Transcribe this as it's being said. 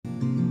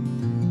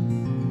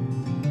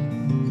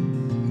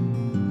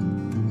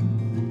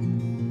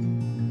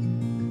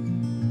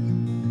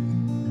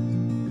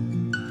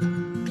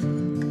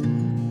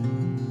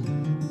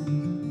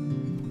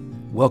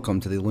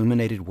Welcome to the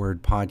Illuminated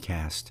Word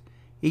Podcast.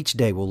 Each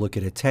day we'll look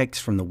at a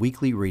text from the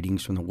weekly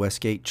readings from the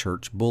Westgate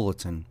Church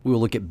Bulletin. We will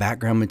look at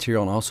background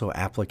material and also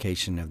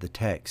application of the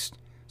text.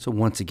 So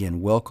once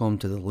again, welcome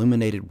to the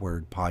Illuminated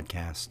Word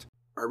Podcast.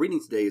 Our reading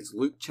today is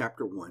Luke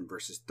chapter 1,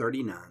 verses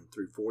 39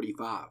 through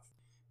 45.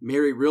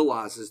 Mary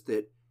realizes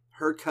that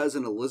her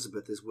cousin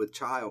Elizabeth is with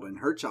child, and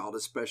her child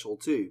is special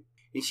too.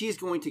 And she is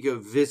going to go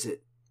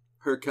visit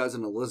her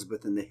cousin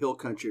Elizabeth in the hill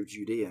country of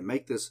Judea and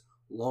make this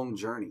long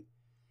journey.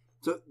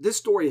 So this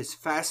story is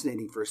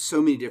fascinating for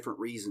so many different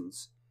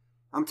reasons.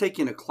 I'm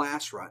taking a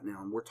class right now,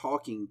 and we're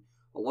talking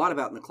a lot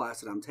about in the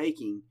class that I'm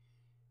taking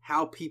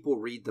how people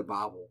read the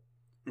Bible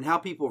and how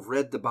people have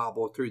read the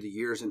Bible through the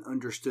years and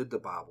understood the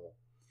Bible.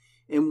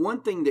 And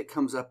one thing that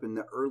comes up in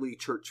the early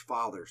church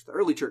fathers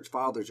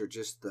are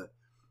just the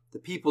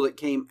people that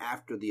came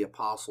after the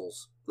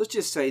apostles. Let's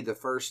just say the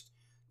first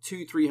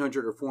 200,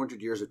 300, or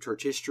 400 years of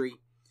church history.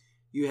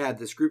 You had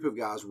this group of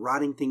guys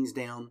writing things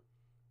down,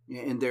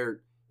 and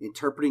they're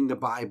interpreting the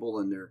Bible,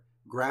 and they're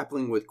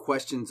grappling with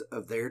questions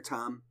of their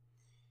time.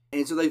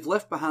 And so they've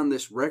left behind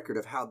this record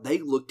of how they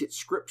looked at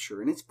Scripture.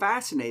 And it's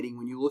fascinating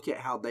when you look at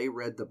how they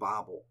read the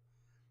Bible.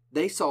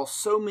 They saw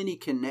so many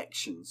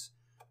connections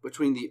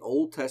between the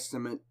Old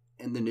Testament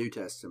and the New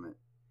Testament.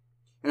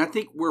 And I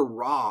think we're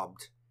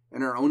robbed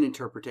in our own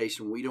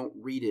interpretation. We don't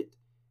read it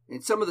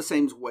in some of the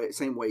same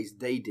ways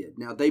they did.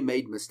 Now, they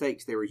made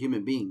mistakes. They were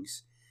human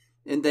beings.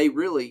 And they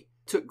really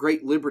took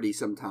great liberty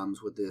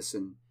sometimes with this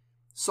and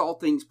saw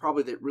things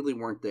probably that really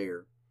weren't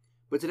there.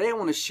 But today I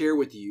want to share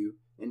with you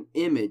an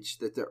image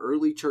that the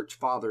early church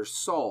fathers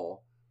saw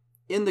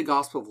in the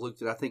Gospel of Luke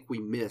that I think we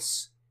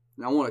miss.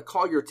 And I want to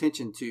call your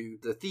attention to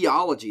the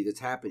theology that's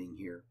happening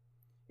here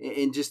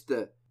and just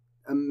the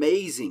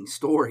amazing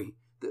story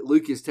that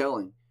Luke is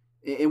telling.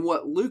 And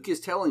what Luke is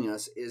telling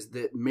us is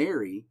that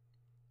Mary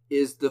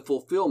is the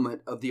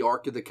fulfillment of the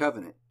Ark of the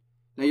Covenant.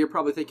 Now you're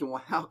probably thinking,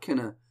 well, how can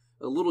a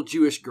little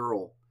Jewish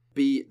girl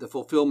be the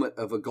fulfillment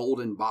of a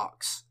golden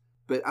box?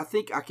 But I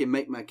think I can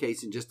make my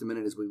case in just a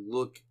minute as we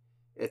look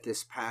at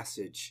this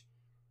passage.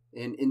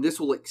 And this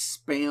will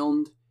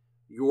expound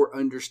your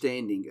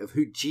understanding of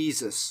who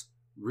Jesus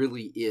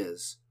really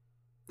is.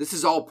 This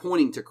is all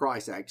pointing to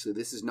Christ, actually.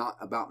 This is not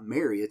about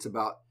Mary. It's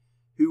about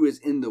who is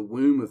in the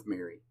womb of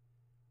Mary.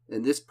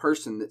 And this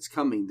person that's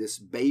coming, this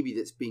baby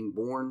that's being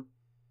born,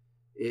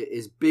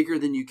 is bigger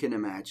than you can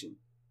imagine.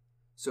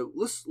 So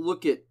let's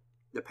look at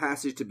the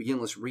passage to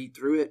begin. Let's read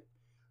through it.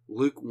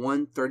 Luke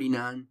 1,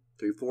 39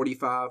 through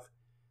 45.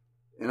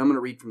 And I'm going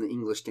to read from the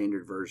English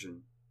Standard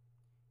Version.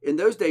 In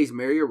those days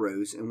Mary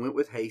arose and went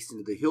with haste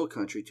into the hill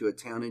country to a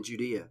town in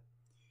Judea.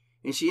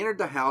 And she entered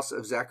the house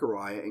of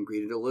Zechariah and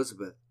greeted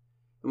Elizabeth.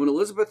 And when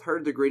Elizabeth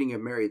heard the greeting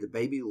of Mary, the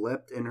baby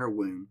leapt in her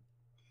womb.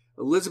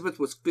 Elizabeth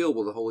was filled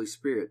with the Holy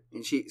Spirit,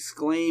 and she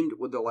exclaimed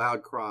with a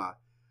loud cry,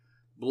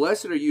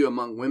 "Blessed are you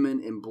among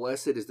women, and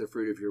blessed is the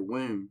fruit of your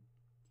womb.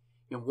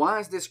 And why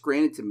is this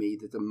granted to me,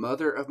 that the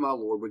mother of my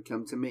Lord would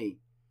come to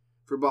me?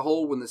 For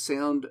behold, when the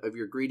sound of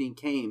your greeting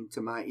came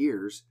to my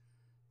ears,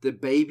 the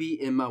baby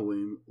in my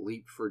womb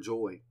leaped for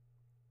joy.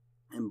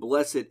 And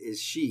blessed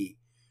is she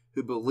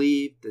who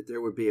believed that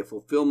there would be a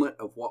fulfillment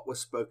of what was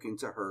spoken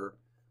to her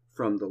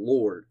from the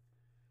Lord."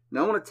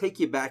 Now I want to take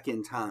you back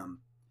in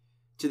time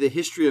to the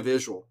history of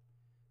Israel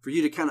for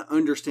you to kind of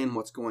understand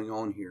what's going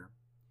on here.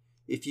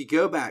 If you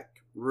go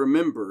back,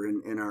 remember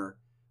in our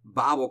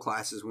Bible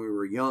classes when we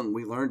were young,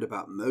 we learned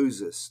about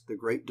Moses, the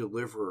great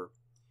deliverer.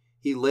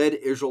 He led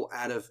Israel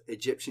out of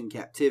Egyptian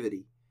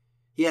captivity.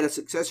 He had a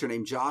successor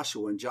named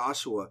Joshua, and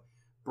Joshua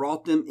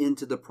brought them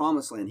into the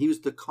promised land. He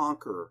was the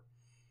conqueror.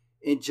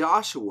 And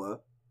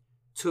Joshua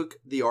took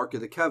the Ark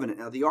of the Covenant.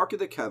 Now, the Ark of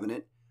the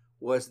Covenant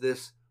was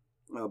this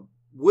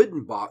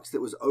wooden box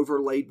that was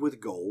overlaid with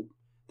gold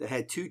that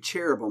had two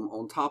cherubim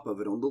on top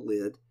of it on the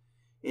lid.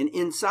 And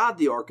inside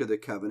the Ark of the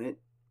Covenant,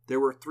 there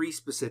were three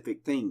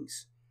specific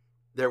things.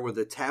 There were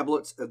the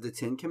tablets of the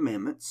Ten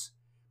Commandments.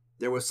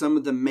 There was some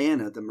of the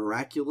manna, the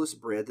miraculous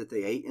bread that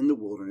they ate in the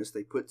wilderness.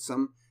 They put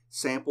some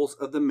samples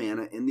of the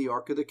manna in the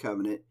Ark of the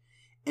Covenant,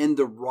 and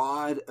the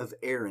rod of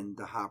Aaron,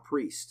 the high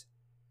priest.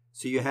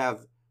 So you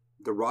have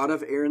the rod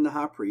of Aaron, the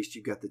high priest.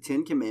 You've got the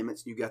Ten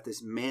Commandments. You've got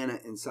this manna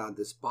inside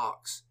this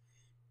box.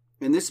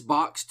 And this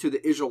box to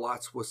the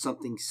Israelites was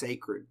something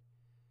sacred.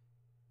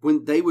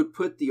 When they would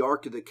put the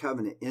Ark of the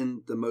Covenant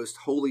in the most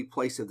holy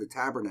place of the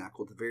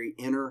tabernacle, the very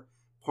inner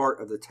part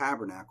of the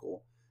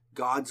tabernacle,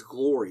 God's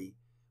glory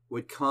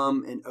would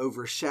come and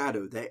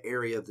overshadow that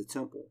area of the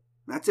temple.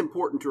 That's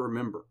important to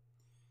remember.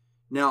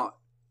 Now,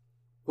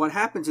 what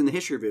happens in the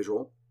history of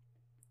Israel,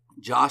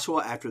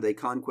 Joshua, after they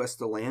conquest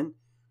the land,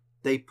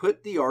 they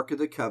put the Ark of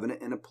the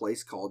Covenant in a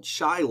place called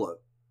Shiloh.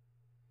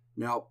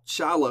 Now,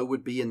 Shiloh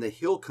would be in the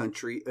hill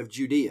country of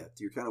Judea.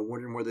 You're kind of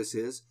wondering where this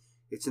is.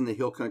 It's in the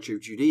hill country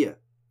of Judea.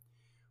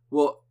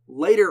 Well,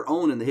 later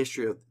on in the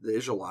history of the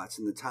Israelites,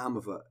 in the time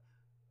of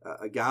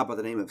a guy by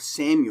the name of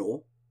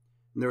Samuel,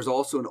 and there was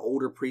also an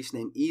older priest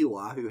named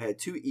Eli who had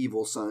two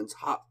evil sons,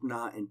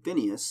 Hophni and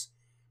Phinehas.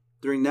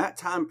 During that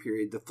time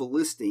period, the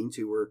Philistines,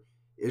 who were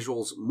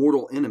Israel's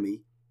mortal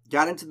enemy,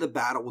 got into the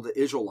battle with the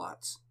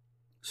Israelites.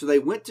 So they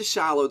went to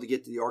Shiloh to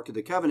get to the Ark of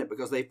the Covenant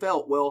because they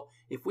felt, well,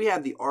 if we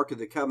have the Ark of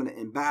the Covenant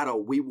in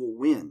battle, we will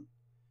win.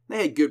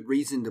 They had good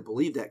reason to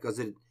believe that because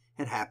it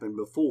had happened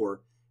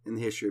before in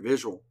the history of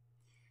Israel.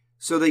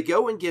 So they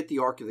go and get the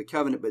Ark of the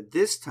Covenant, but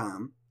this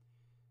time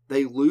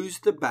they lose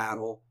the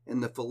battle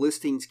and the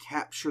Philistines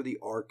capture the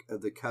Ark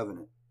of the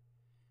Covenant.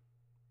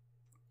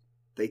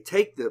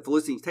 The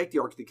Philistines take the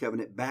Ark of the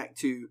Covenant back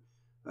to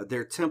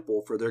their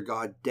temple for their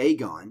god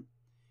Dagon,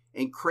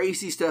 and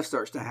crazy stuff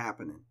starts to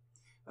happen.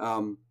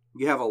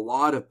 You have a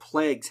lot of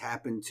plagues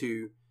happen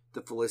to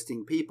the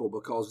Philistine people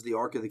because of the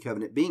Ark of the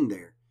Covenant being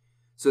there.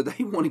 So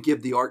they want to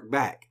give the Ark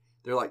back.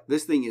 They're like,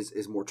 this thing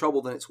is more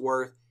trouble than it's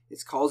worth.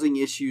 It's causing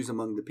issues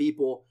among the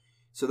people.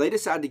 So they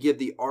decide to give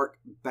the Ark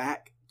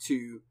back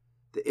to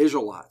the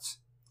Israelites.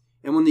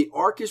 And when the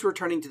Ark is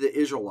returning to the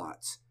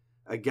Israelites,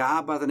 a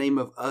guy by the name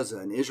of Uzzah,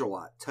 an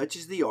Israelite,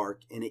 touches the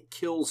Ark and it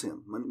kills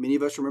him. Many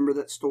of us remember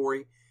that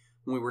story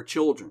when we were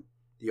children.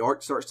 The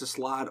Ark starts to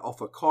slide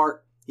off a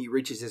cart. He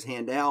reaches his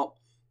hand out,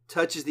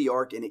 touches the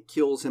Ark, and it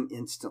kills him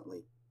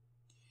instantly.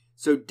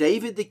 So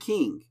David the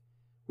king,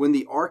 when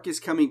the Ark is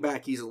coming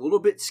back, he's a little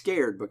bit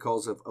scared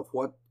because of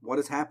what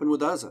has happened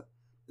with Uzzah.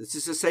 This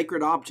is a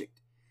sacred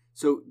object.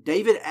 So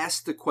David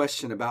asks the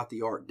question about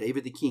the Ark,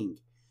 David the king,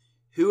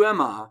 who am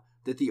I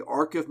that the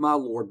Ark of my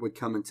Lord would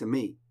come unto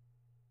me?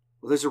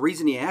 Well, there's a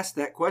reason he asked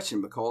that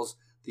question, because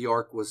the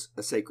Ark was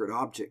a sacred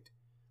object.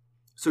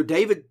 So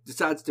David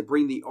decides to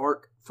bring the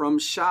Ark from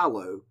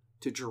Shiloh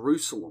to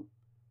Jerusalem,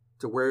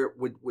 to where it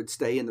would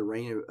stay in the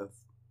reign of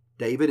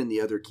David and the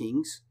other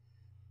kings.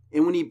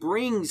 And when he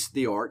brings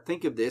the Ark,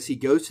 think of this, he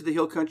goes to the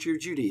hill country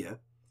of Judea.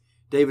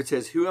 David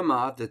says, who am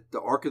I that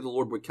the Ark of the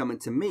Lord would come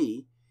unto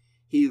me?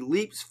 He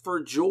leaps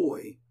for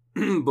joy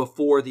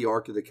before the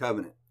Ark of the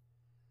Covenant.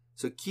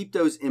 So keep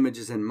those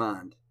images in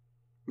mind.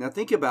 Now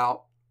think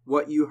about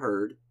what you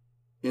heard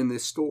in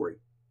this story.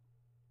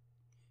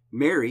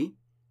 Mary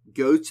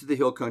goes to the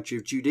hill country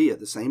of Judea,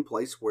 the same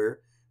place where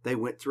they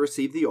went to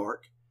receive the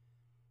Ark.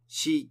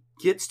 She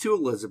gets to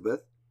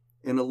Elizabeth,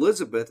 and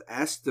Elizabeth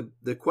asks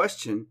the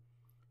question,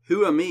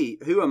 who am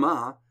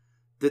I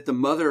that the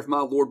mother of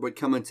my Lord would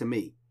come unto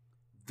me?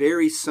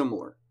 Very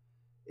similar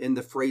in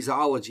the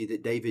phraseology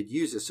that David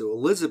uses. So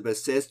Elizabeth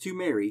says to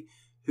Mary,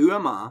 who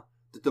am I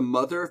that the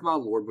mother of my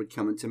Lord would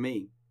come unto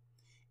me?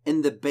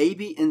 And the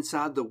baby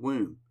inside the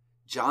womb,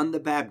 John the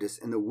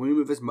Baptist, in the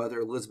womb of his mother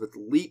Elizabeth,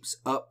 leaps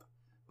up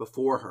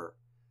before her.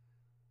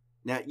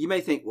 Now, you may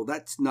think, well,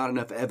 that's not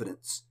enough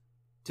evidence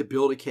to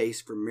build a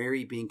case for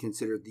Mary being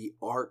considered the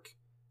Ark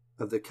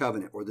of the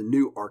Covenant, or the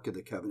new Ark of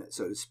the Covenant,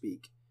 so to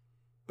speak.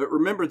 But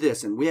remember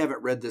this, and we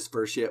haven't read this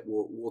verse yet.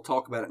 We'll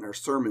talk about it in our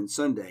sermon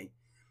Sunday.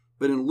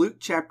 But in Luke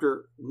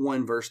chapter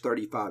 1, verse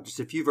 35, just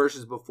a few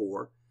verses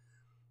before,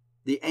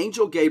 the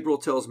angel Gabriel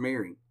tells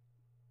Mary,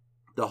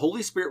 the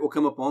Holy Spirit will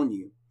come upon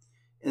you,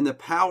 and the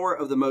power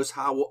of the Most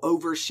High will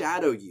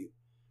overshadow you.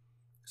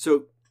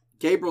 So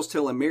Gabriel's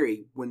telling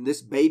Mary, when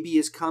this baby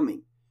is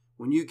coming,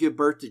 when you give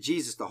birth to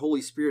Jesus, the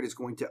Holy Spirit is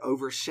going to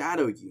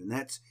overshadow you. And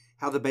that's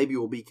how the baby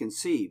will be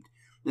conceived.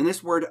 And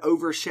this word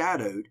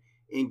overshadowed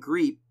in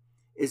Greek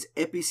is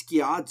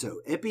episkiadzo.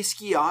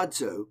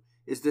 Episkiadzo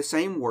is the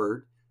same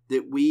word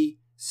that we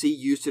see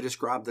used to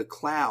describe the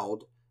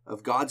cloud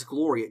of God's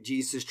glory at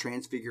Jesus'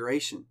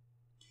 transfiguration.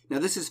 Now,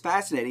 this is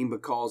fascinating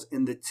because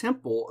in the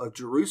temple of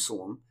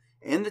Jerusalem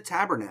and the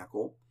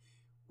tabernacle,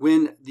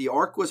 when the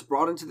ark was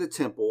brought into the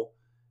temple,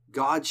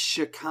 God's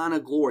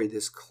Shekinah glory,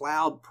 this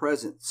cloud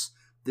presence,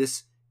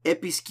 this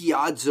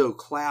episkiadzo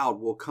cloud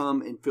will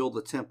come and fill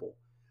the temple.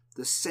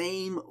 The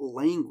same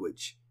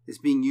language is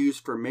being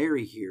used for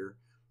Mary here,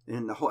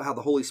 and how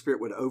the Holy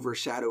Spirit would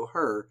overshadow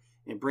her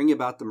and bring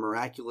about the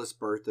miraculous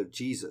birth of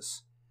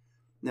Jesus.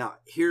 Now,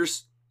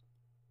 here's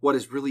what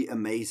is really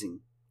amazing.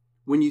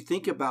 When you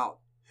think about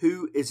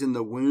who is in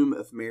the womb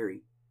of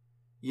Mary,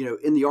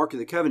 in the Ark of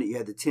the Covenant, you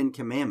had the 10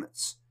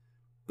 Commandments.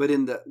 But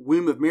in the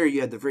womb of Mary,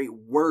 you had the very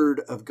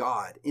Word of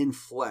God in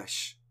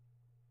flesh.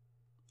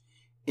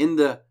 In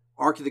the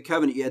Ark of the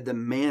Covenant, you had the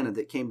manna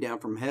that came down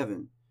from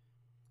heaven.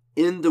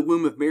 In the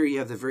womb of Mary, you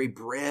have the very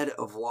bread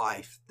of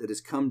life that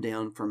has come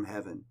down from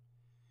heaven.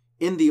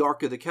 In the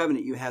Ark of the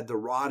Covenant, you had the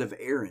rod of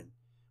Aaron,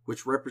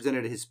 which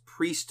represented his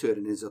priesthood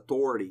and his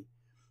authority.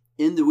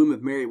 In the womb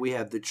of Mary, we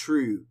have the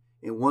true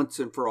and once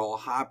and for all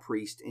high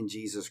priest in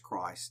Jesus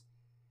Christ.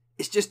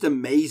 It's just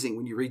amazing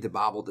when you read the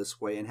Bible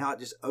this way and how it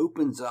just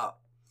opens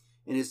up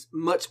and is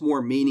much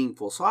more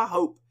meaningful. So I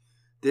hope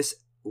this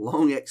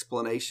long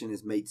explanation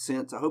has made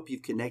sense. I hope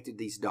you've connected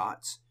these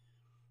dots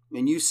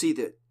and you see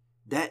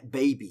that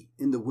baby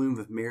in the womb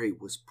of Mary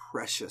was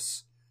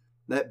precious.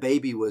 That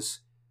baby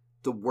was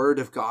the Word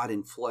of God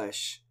in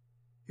flesh,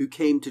 who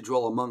came to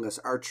dwell among us,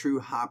 our true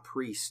high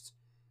priest,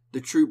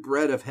 the true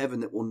bread of heaven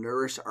that will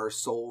nourish our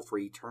soul for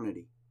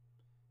eternity.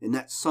 And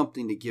that's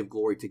something to give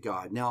glory to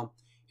God. Now,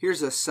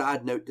 here's a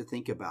side note to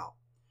think about.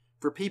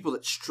 For people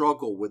that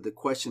struggle with the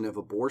question of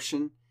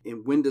abortion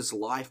and when does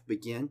life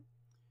begin,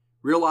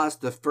 realize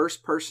the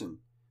first person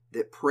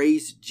that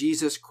praised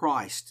Jesus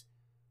Christ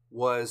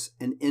was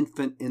an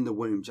infant in the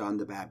womb, John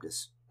the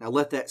Baptist. Now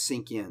let that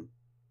sink in.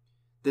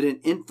 That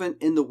an infant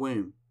in the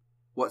womb,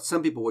 what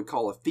some people would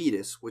call a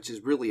fetus, which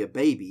is really a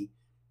baby,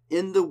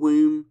 in the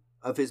womb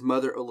of his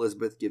mother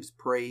Elizabeth gives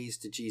praise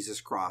to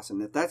Jesus Christ.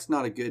 And if that's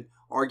not a good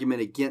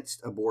argument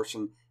against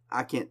abortion,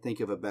 I can't think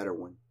of a better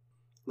one.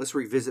 Let's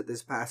revisit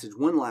this passage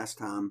one last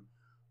time.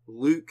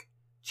 Luke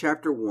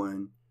chapter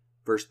 1,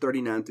 verse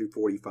 39 through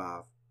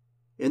 45.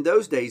 In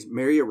those days,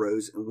 Mary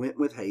arose and went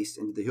with haste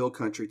into the hill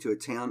country to a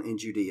town in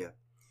Judea.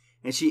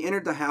 And she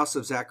entered the house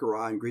of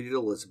Zachariah and greeted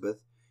Elizabeth.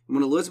 And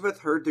when Elizabeth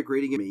heard the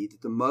greeting of me,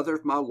 that the mother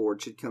of my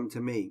Lord should come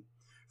to me.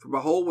 For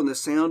behold, when the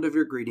sound of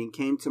your greeting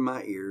came to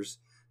my ears,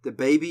 the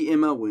baby in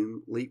my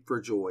womb leaped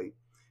for joy.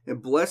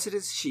 And blessed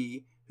is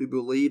she who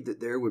believed that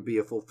there would be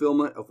a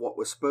fulfillment of what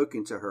was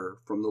spoken to her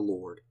from the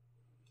Lord.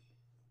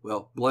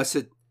 Well,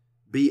 blessed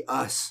be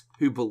us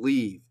who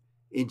believe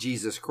in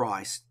Jesus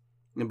Christ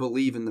and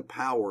believe in the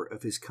power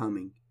of his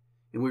coming.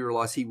 And we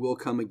realize he will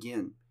come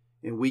again.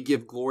 And we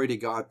give glory to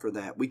God for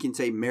that. We can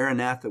say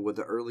Maranatha with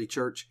the early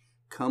church,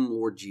 come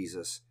Lord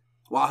Jesus.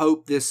 Well, I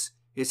hope this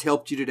has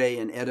helped you today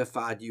and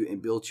edified you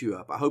and built you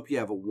up. I hope you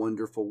have a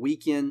wonderful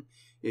weekend.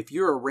 If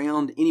you're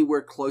around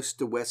anywhere close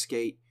to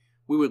Westgate,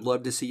 we would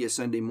love to see you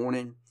Sunday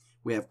morning.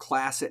 We have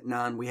class at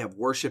 9. We have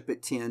worship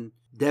at 10.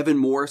 Devin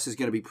Morris is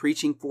going to be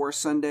preaching for us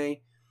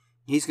Sunday.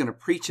 He's going to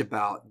preach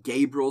about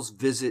Gabriel's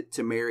visit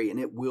to Mary, and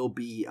it will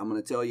be, I'm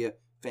going to tell you,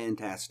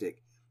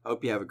 fantastic. I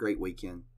hope you have a great weekend.